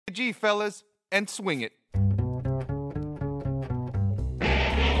G, fellas, and swing it.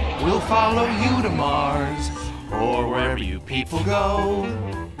 We'll follow you to Mars, or wherever you people go.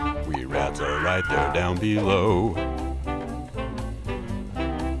 We rats are right there down below.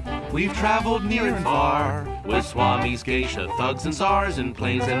 We've traveled near and far, with swamis, geisha, thugs and czars, and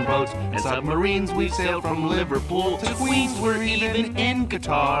planes and boats and submarines. We've sailed from Liverpool to Queens, we're even in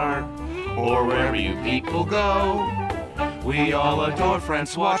Qatar, or wherever you people go. We all adore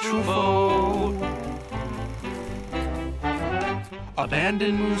Francois Truffaut.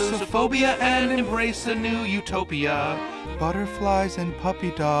 Abandon Russophobia and embrace a new utopia. Butterflies and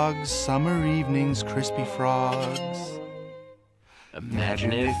puppy dogs, summer evenings, crispy frogs.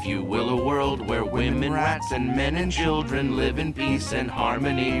 Imagine, if you will, a world where women, rats, and men and children live in peace and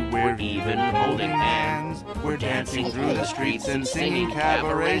harmony. We're even holding hands. We're dancing through the streets and singing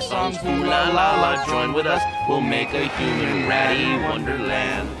cabaret songs. Ooh la la la, join with us. We'll make a human ratty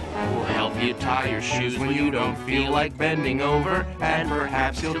wonderland. We'll help you tie your shoes when you don't feel like bending over. And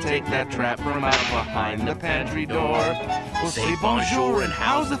perhaps you'll take that trap from out behind the pantry door. We'll say bonjour and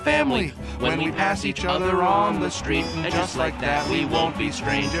how's the family when we pass each other on the street. And just like that, we won't be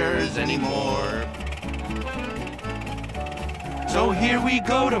strangers anymore. So here we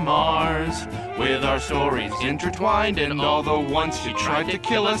go to Mars, with our stories intertwined, and although once you tried to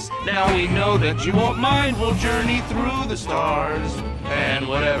kill us, now we know that you won't mind. We'll journey through the stars, and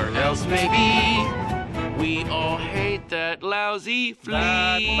whatever else may be, we all hate that lousy flea.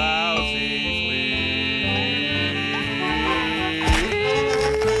 That lousy flea.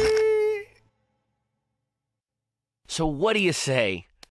 So what do you say?